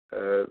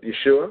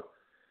Yeshua,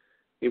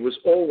 it was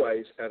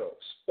always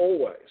adults,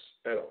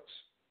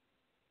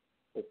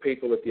 or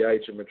people at the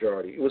age of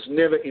majority. It was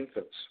never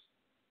infants.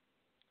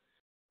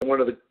 And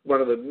one of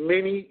the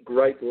many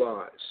great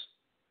lies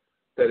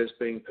that is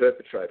being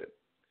perpetrated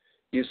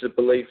is the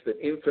belief that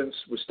infants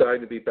were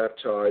starting to be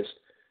baptized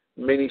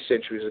many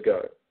centuries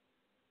ago.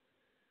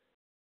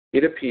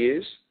 It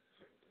appears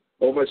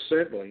almost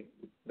certainly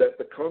that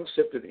the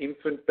concept of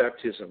infant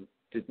baptism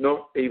did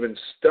not even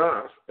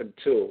start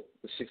until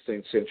the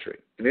 16th century.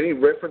 And any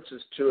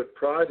references to it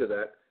prior to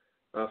that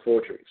are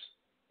forgeries.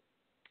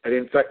 And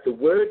in fact, the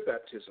word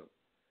baptism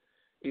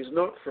is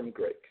not from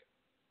Greek,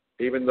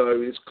 even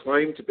though it is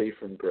claimed to be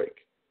from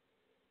Greek.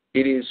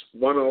 It is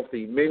one of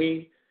the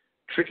many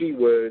tricky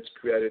words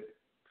created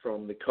by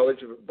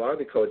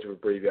the College of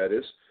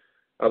Abbreviators,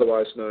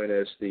 otherwise known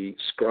as the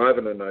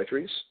scrivener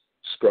notaries,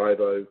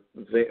 scribo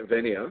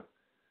venia,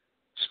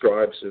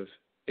 scribes of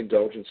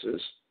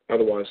indulgences,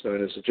 otherwise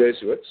known as the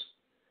Jesuits,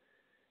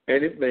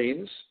 and it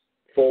means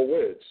 4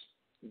 words.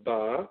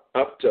 Bar,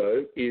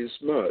 apto, is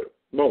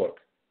Moloch.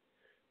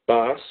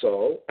 Bar,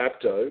 soul,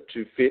 apto,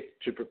 to fit,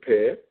 to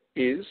prepare,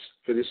 is,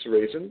 for this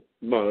reason,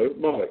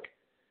 Moloch.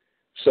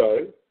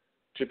 So,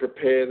 to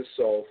prepare the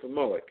soul for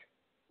Moloch.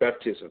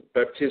 Baptism,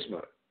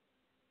 baptismo.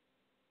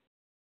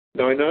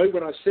 Now, I know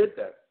when I said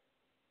that,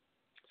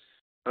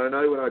 I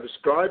know when I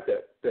described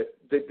that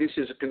this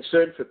is a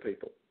concern for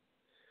people.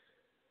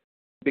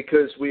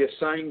 Because we are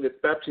saying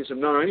that baptism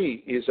not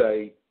only is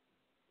a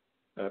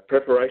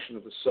preparation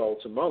of the soul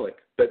to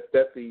Moloch, but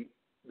that the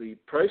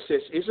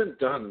process isn't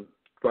done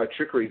by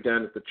trickery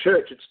down at the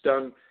church. It's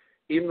done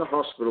in the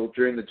hospital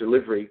during the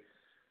delivery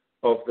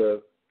of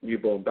the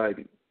newborn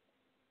baby.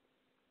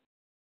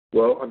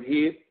 Well, I'm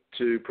here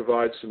to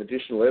provide some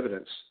additional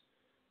evidence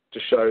to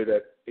show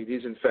that it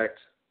is, in fact,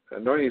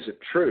 not only is it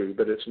true,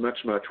 but it's much,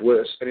 much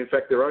worse. And in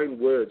fact, their own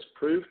words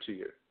prove to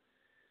you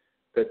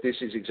that this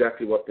is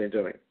exactly what they're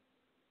doing.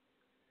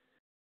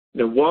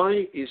 Now,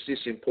 why is this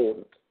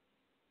important?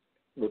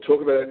 We'll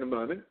talk about it in a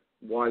moment,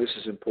 why this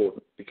is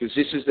important. Because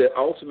this is their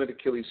ultimate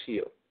Achilles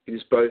heel. It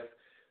is both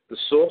the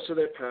source of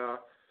their power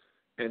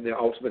and their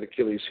ultimate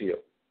Achilles heel.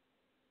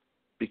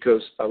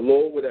 Because a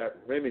law without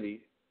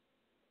remedy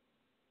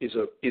is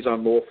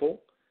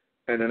unlawful,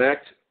 and an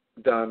act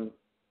done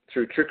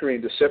through trickery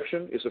and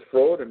deception is a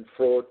fraud, and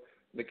fraud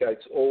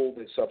negates all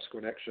the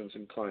subsequent actions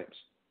and claims.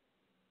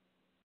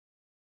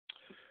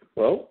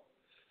 Well,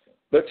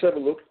 let's have a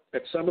look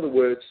at some of the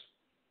words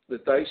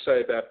that they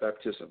say about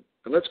baptism.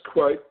 And let's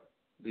quote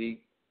the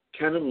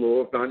canon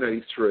law of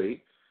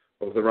 983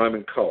 of the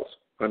Roman Occult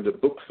under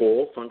Book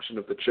 4, Function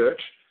of the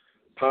Church,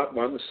 Part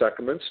 1, the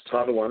Sacraments,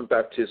 Title 1,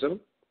 Baptism,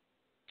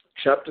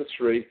 Chapter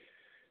 3,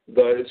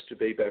 Those to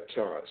be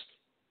baptized.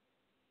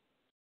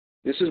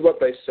 This is what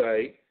they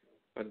say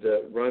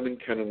under Roman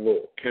canon law,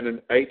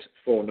 Canon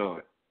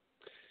 849.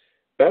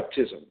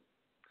 Baptism,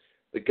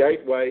 the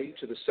gateway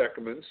to the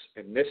sacraments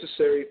and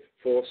necessary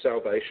for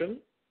salvation,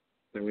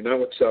 and we know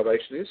what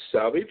salvation is,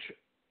 salvage,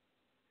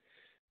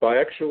 by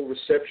actual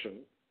reception,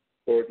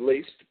 or at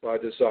least by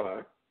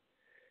desire,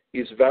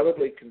 is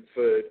validly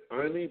conferred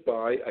only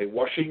by a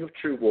washing of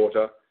true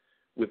water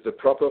with the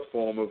proper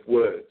form of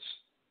words.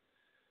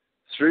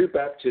 Through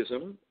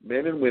baptism,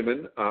 men and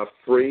women are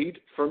freed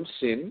from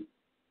sin,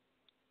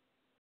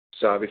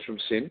 salvaged from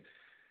sin,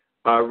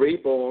 are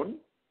reborn.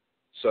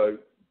 So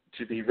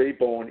to be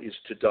reborn is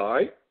to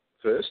die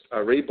first,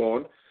 are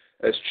reborn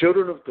as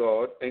children of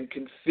God and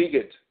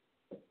configured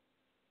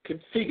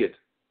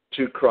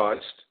to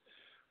Christ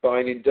by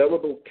an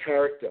indelible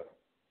character.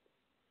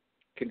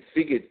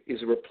 Configured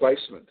is a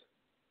replacement.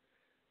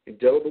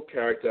 Indelible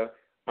character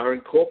are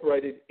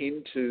incorporated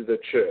into the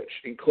church.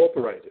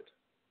 Incorporated.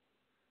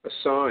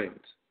 Assigned.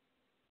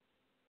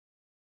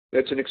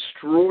 That's an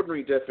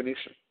extraordinary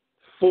definition,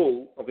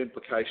 full of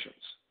implications.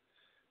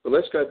 But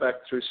let's go back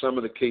through some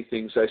of the key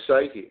things they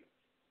say here.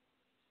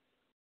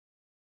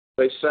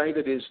 They say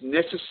that it is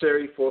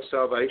necessary for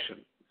salvation.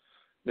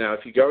 Now,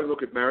 if you go and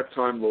look at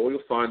maritime law, you'll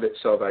find that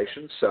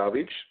salvation,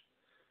 salvage,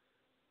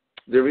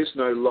 there is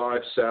no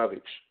live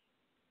salvage.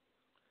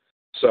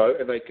 So,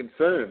 and they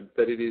confirm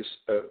that it is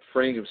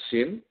freeing of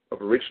sin,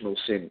 of original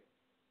sin.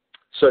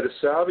 So to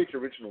salvage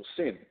original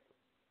sin,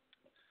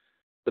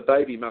 the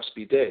baby must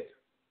be dead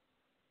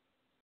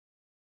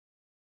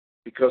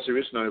because there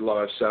is no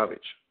live salvage.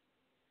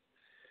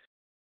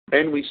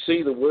 And we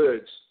see the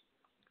words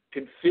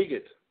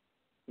configured,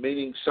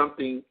 meaning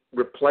something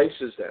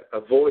replaces that. A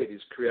void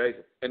is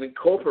created and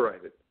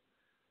incorporated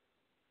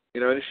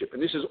in ownership.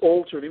 And this is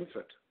all to an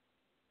infant.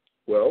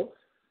 Well,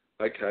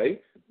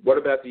 okay, what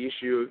about the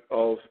issue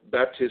of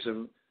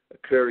baptism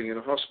occurring in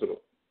a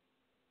hospital?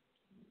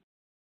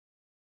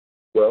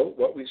 Well,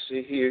 what we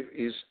see here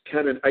is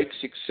Canon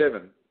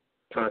 867,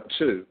 Part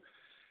 2.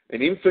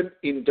 An infant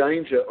in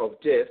danger of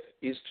death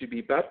is to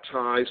be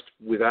baptized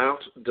without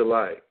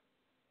delay.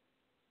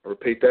 I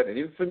repeat that. An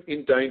infant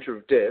in danger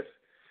of death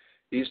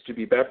is to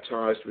be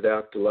baptized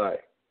without delay.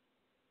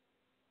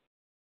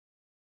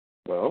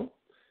 Well,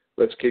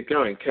 let's keep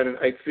going. Canon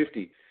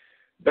 850.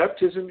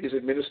 Baptism is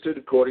administered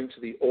according to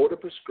the order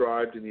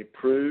prescribed in the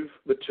approved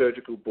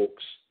liturgical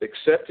books,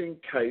 except in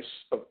case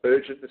of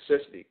urgent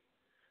necessity.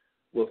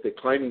 Well, if they're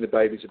claiming the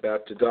baby's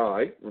about to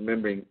die,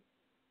 remembering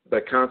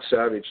they can't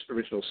salvage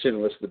original sin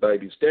unless the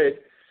baby's dead,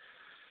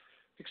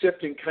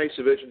 except in case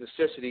of urgent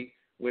necessity,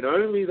 when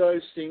only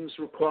those things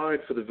required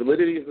for the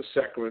validity of the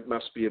sacrament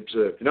must be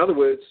observed. In other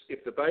words,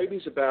 if the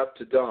baby's about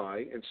to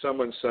die and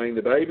someone's saying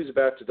the baby's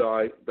about to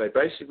die, they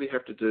basically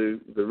have to do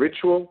the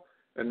ritual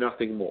and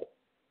nothing more.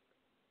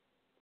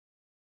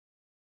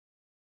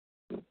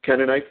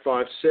 Canon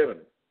 857,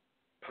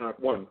 Part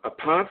 1.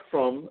 Apart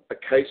from a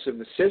case of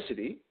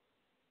necessity,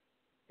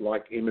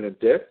 like imminent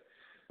death,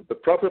 the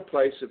proper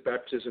place of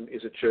baptism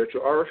is a church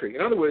or oratory.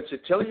 In other words, they're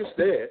telling us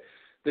there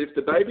that if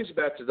the baby's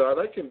about to die,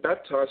 they can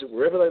baptize it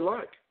wherever they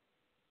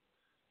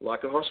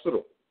like a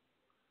hospital.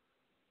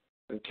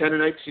 And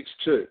Canon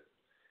 862,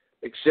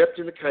 except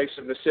in the case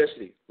of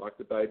necessity, like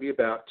the baby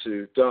about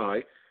to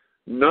die,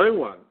 no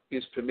one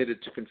is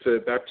permitted to confer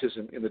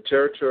baptism in the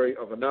territory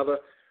of another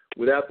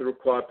without the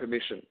required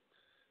permission,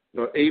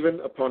 not even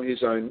upon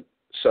his own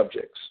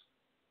subjects.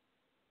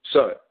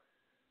 So,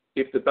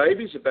 if the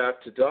baby's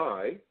about to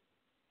die,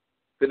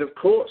 then of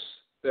course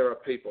there are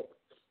people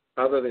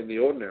other than the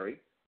ordinary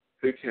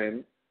who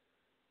can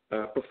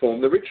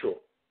perform the ritual.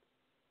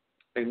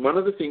 And one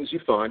of the things you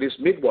find is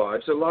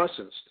midwives are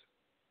licensed.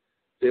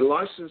 They're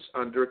licensed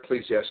under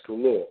ecclesiastical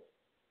law.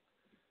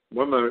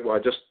 One moment while I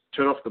just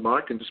turn off the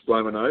mic and just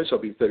blow my nose. I'll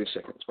be 30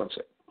 seconds. One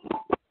sec.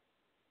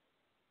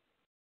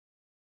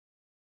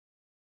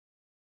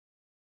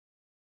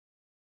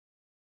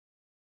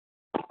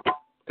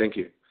 Thank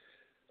you.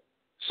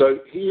 So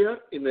here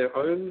in their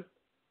own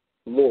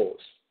laws,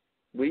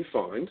 we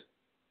find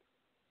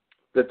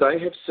that they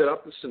have set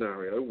up the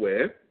scenario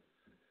where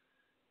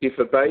if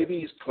a baby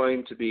is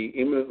claimed to be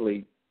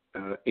imminently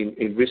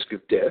in risk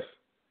of death,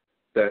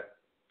 that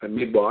a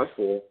midwife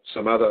or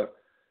some other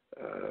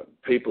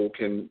people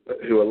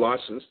who are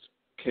licensed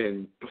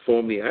can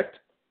perform the act.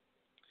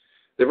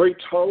 They've already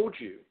told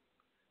you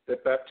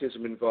that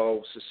baptism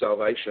involves the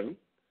salvation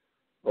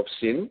of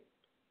sin,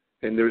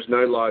 and there is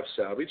no live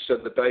salvage, so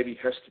the baby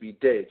has to be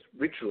dead,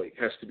 ritually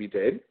has to be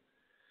dead.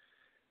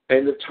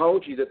 And they've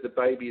told you that the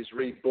baby is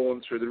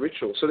reborn through the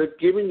ritual. So they've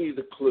given you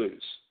the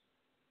clues.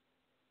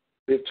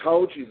 They've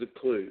told you the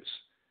clues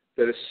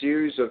that a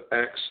series of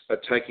acts are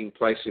taking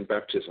place in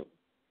baptism.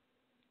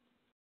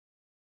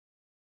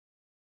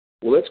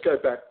 Well, let's go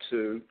back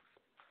to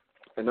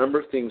a number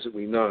of things that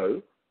we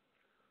know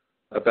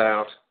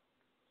about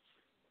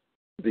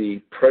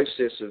the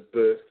process of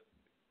birth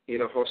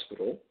in a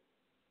hospital.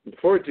 And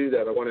before I do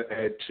that, I want to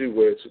add two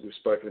words that we've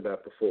spoken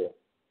about before.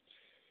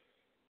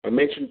 I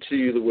mentioned to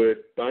you the word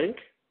bank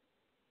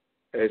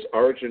as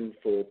origin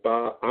for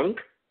bar ankh,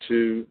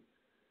 two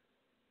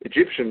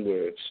Egyptian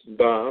words,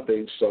 bar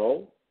being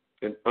soul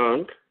and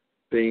ankh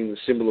being the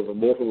symbol of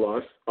immortal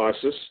life,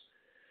 Isis,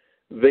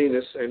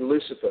 Venus and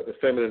Lucifer, the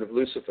feminine of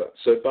Lucifer.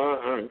 So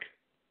bar ankh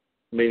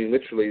meaning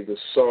literally the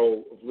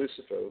soul of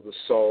Lucifer, or the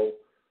soul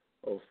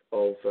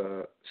of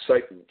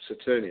Satan,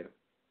 Saturnia.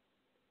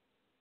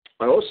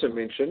 I also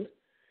mentioned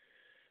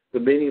the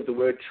meaning of the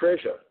word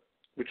treasure,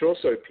 which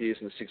also appears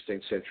in the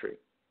 16th century,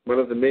 one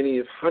of the many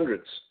of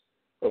hundreds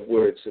of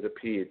words that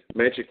appeared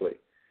magically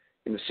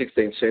in the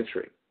 16th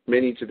century,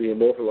 many to be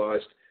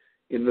immortalized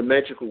in the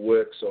magical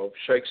works of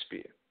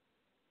Shakespeare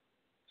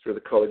through the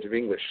College of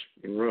English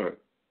in Rome,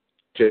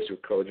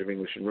 Jesuit College of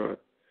English in Rome.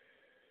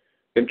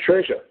 And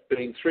treasure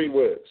being three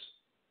words.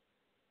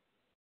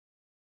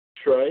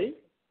 Tre,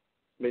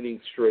 meaning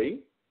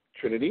three,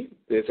 Trinity,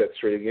 there's that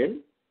three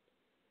again.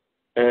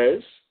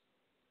 As,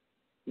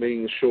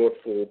 meaning the short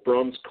for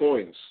bronze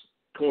coins.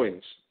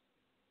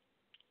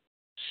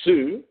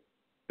 Su,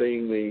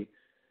 being the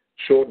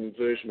shortened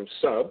version of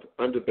sub,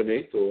 under,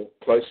 beneath, or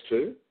close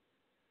to.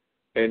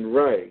 And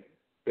re,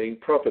 being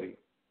property.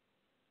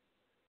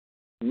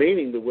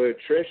 Meaning the word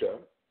treasure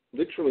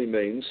literally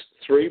means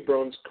three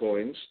bronze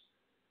coins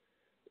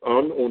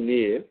on or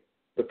near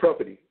the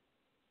property.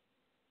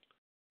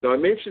 Now, I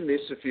mentioned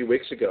this a few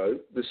weeks ago,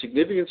 the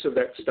significance of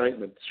that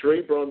statement,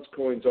 three bronze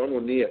coins on or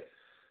near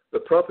the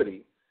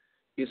property,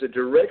 is a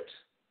direct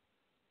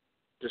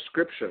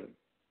description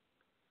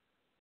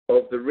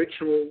of the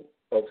ritual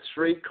of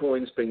three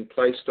coins being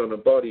placed on a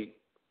body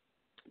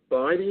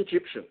by the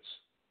Egyptians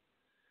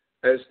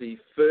as the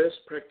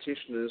first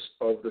practitioners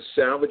of the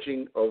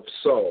salvaging of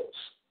souls,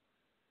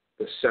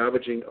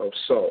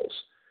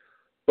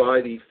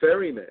 by the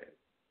ferryman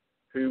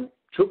who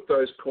took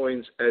those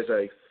coins as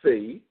a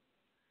fee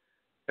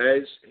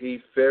as he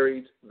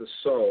ferried the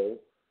soul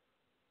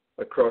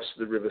across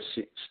the river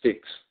Styx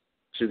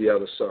to the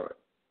other side.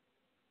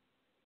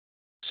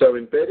 So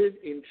embedded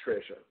in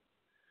treasure,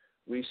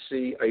 we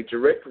see a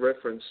direct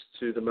reference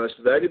to the most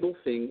valuable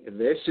thing in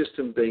their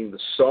system being the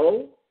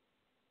soul,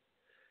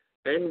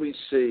 and we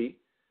see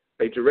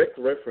a direct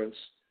reference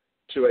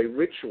to a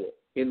ritual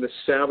in the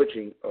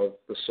salvaging of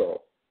the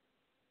soul.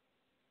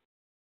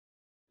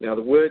 Now,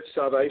 the word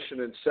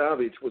salvation and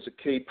salvage was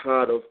a key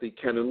part of the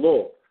canon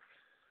law.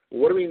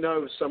 What do we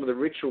know of some of the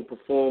ritual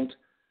performed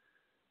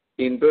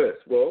in birth?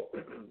 Well,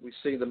 we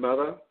see the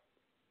mother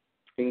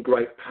in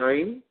great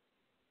pain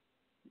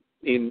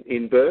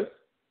in birth,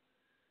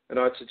 and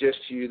I'd suggest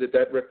to you that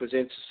that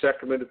represents a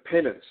sacrament of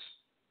penance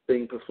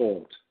being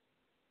performed,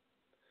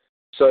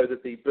 so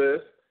that the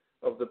birth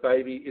of the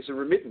baby is a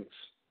remittance,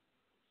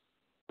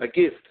 a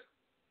gift,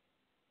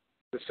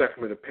 the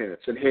sacrament of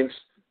penance, and hence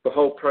the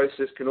whole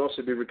process can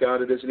also be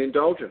regarded as an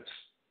indulgence.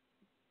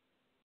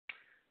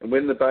 And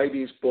when the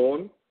baby is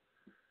born,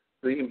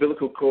 the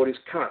umbilical cord is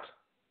cut.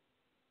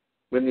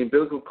 When the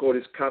umbilical cord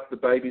is cut, the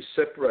baby is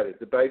separated,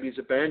 the baby is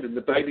abandoned,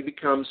 the baby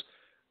becomes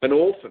an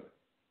orphan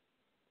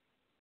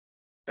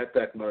at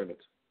that moment.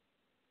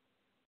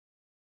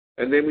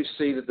 And then we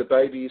see that the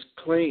baby is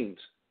cleaned,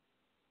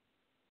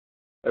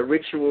 a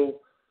ritual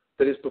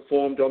that is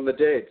performed on the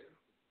dead.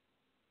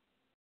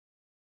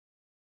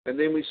 And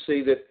then we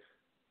see that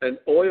an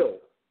oil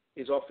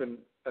is often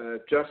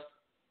just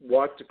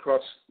wiped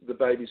across the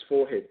baby's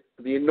forehead,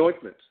 the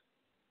anointment.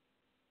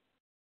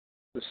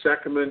 The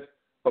sacrament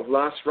of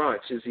last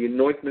rites is the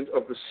anointment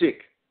of the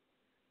sick.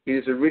 It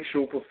is a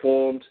ritual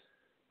performed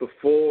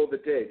before the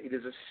dead. It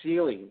is a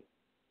sealing.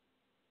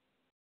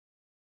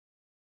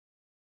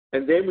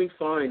 And then we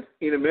find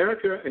in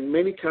America and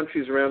many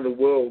countries around the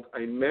world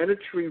a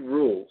mandatory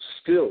rule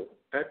still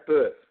at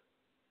birth: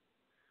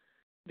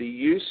 the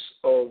use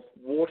of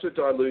water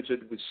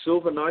diluted with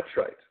silver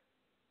nitrate.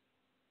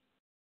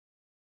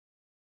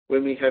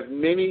 When we have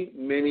many,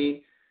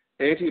 many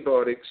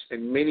antibiotics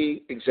and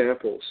many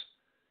examples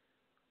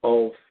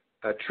of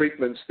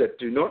treatments that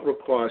do not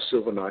require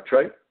silver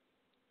nitrate,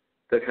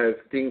 that have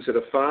things that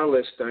are far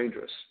less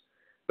dangerous,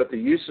 but the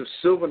use of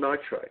silver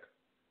nitrate,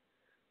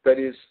 that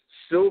is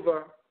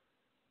silver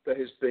that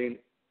has been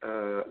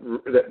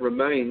that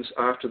remains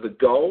after the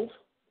gold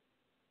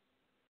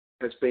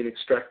has been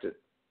extracted.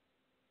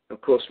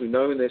 Of course, we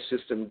know in their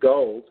system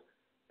gold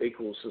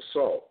equals the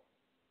soul.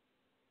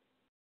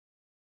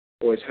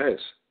 Always has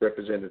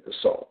represented the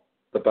soul,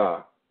 the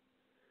bar.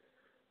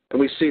 And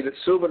we see that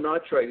silver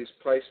nitrate is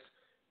placed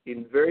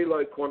in very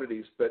low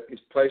quantities, but is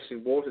placed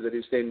in water that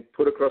is then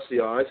put across the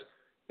eyes,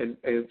 and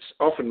it's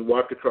often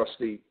wiped across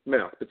the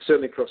mouth, but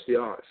certainly across the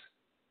eyes.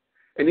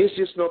 And is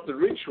this not the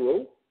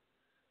ritual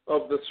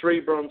of the 3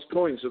 bronze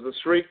coins, of the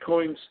 3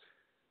 coins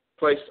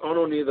placed on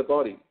or near the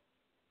body?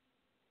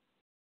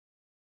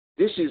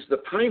 This is the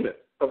payment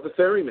of the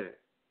ferryman.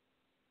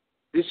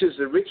 This is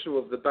the ritual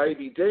of the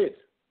baby dead.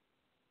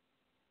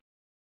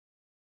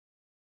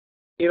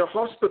 In a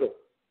hospital,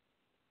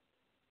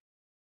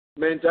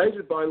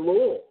 mandated by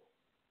law.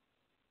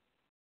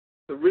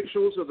 The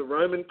rituals of the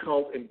Roman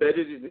cult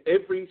embedded in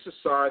every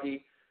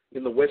society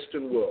in the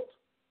Western world.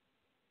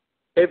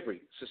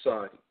 Every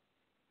society.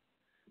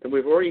 And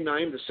we've already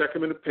named the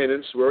sacrament of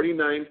penance, we've already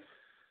named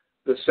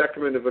the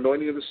sacrament of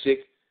anointing of the sick,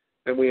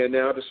 and we are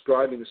now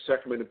describing the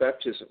sacrament of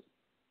baptism.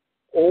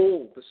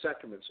 All the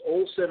sacraments,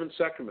 all 7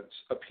 sacraments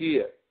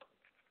appear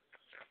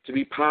to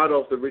be part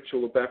of the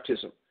ritual of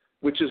baptism,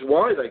 which is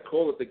why they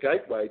call it the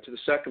gateway to the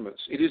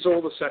sacraments. It is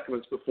all the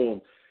sacraments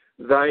performed.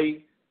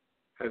 They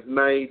have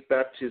made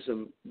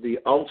baptism the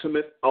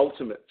ultimate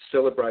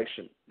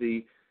celebration.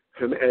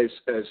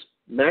 As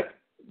Matt,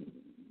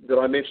 that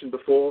I mentioned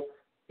before,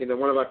 in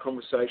one of our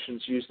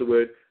conversations, used the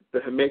word the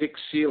hermetic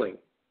sealing.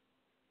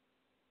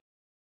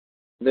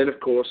 And then, of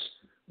course,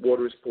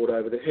 water is poured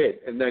over the head,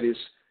 and that is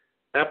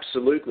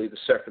absolutely the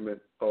sacrament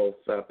of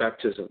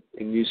baptism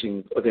in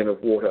using then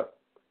of water.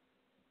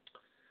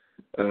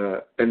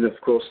 And of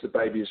course the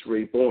baby is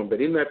reborn.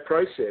 But in that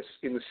process,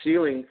 in the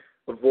sealing,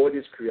 a void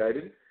is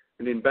created,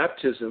 and in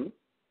baptism,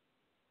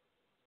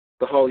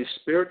 the Holy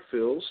Spirit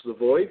fills the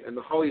void, and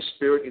the Holy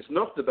Spirit is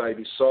not the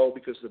baby's soul,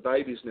 because the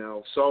baby is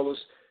now soulless,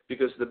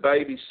 because the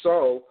baby's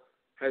soul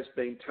has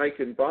been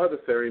taken by the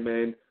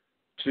ferryman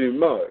to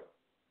Moloch,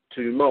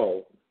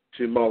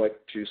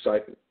 to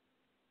Satan.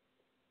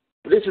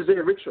 This is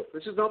their ritual.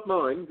 This is not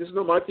mine. This is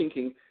not my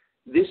thinking.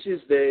 This is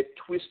their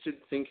twisted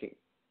thinking.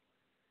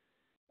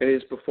 And it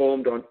is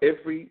performed on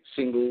every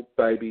single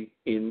baby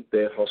in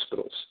their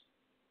hospitals.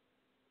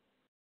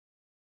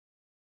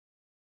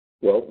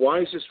 Well, why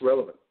is this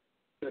relevant?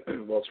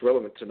 Well, it's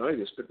relevant to know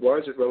this, but why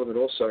is it relevant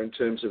also in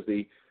terms of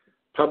the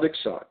public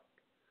side?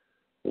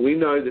 We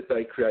know that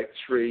they create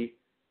 3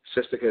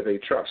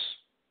 Sestakv trusts.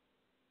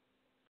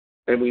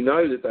 And we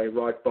know that they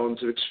write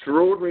bonds of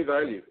extraordinary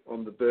value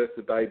on the birth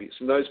of babies.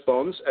 And those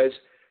bonds, as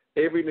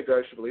every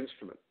negotiable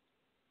instrument,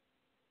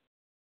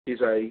 is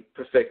a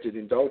perfected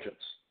indulgence.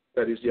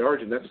 That is the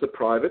origin. That's the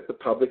private. The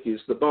public is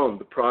the bond.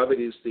 The private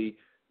is the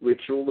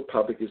ritual. The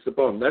public is the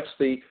bond. That's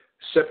the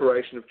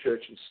separation of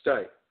church and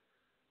state.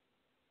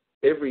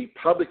 Every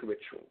public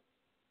ritual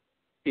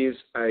is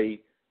a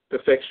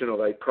perfection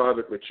of a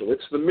private ritual.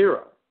 It's the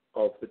mirror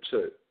of the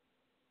two.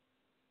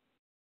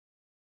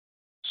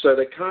 So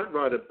they can't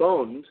write a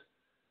bond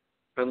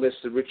unless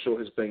the ritual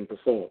has been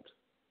performed.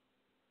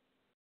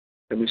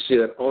 And we see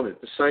that honoured.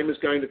 The same as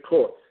going to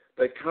court.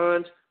 They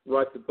can't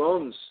write the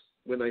bonds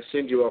when they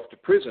send you off to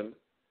prison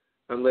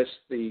unless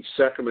the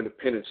sacrament of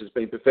penance has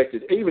been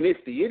perfected, even if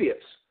the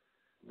idiots, the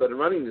that are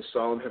running this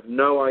asylum have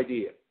no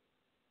idea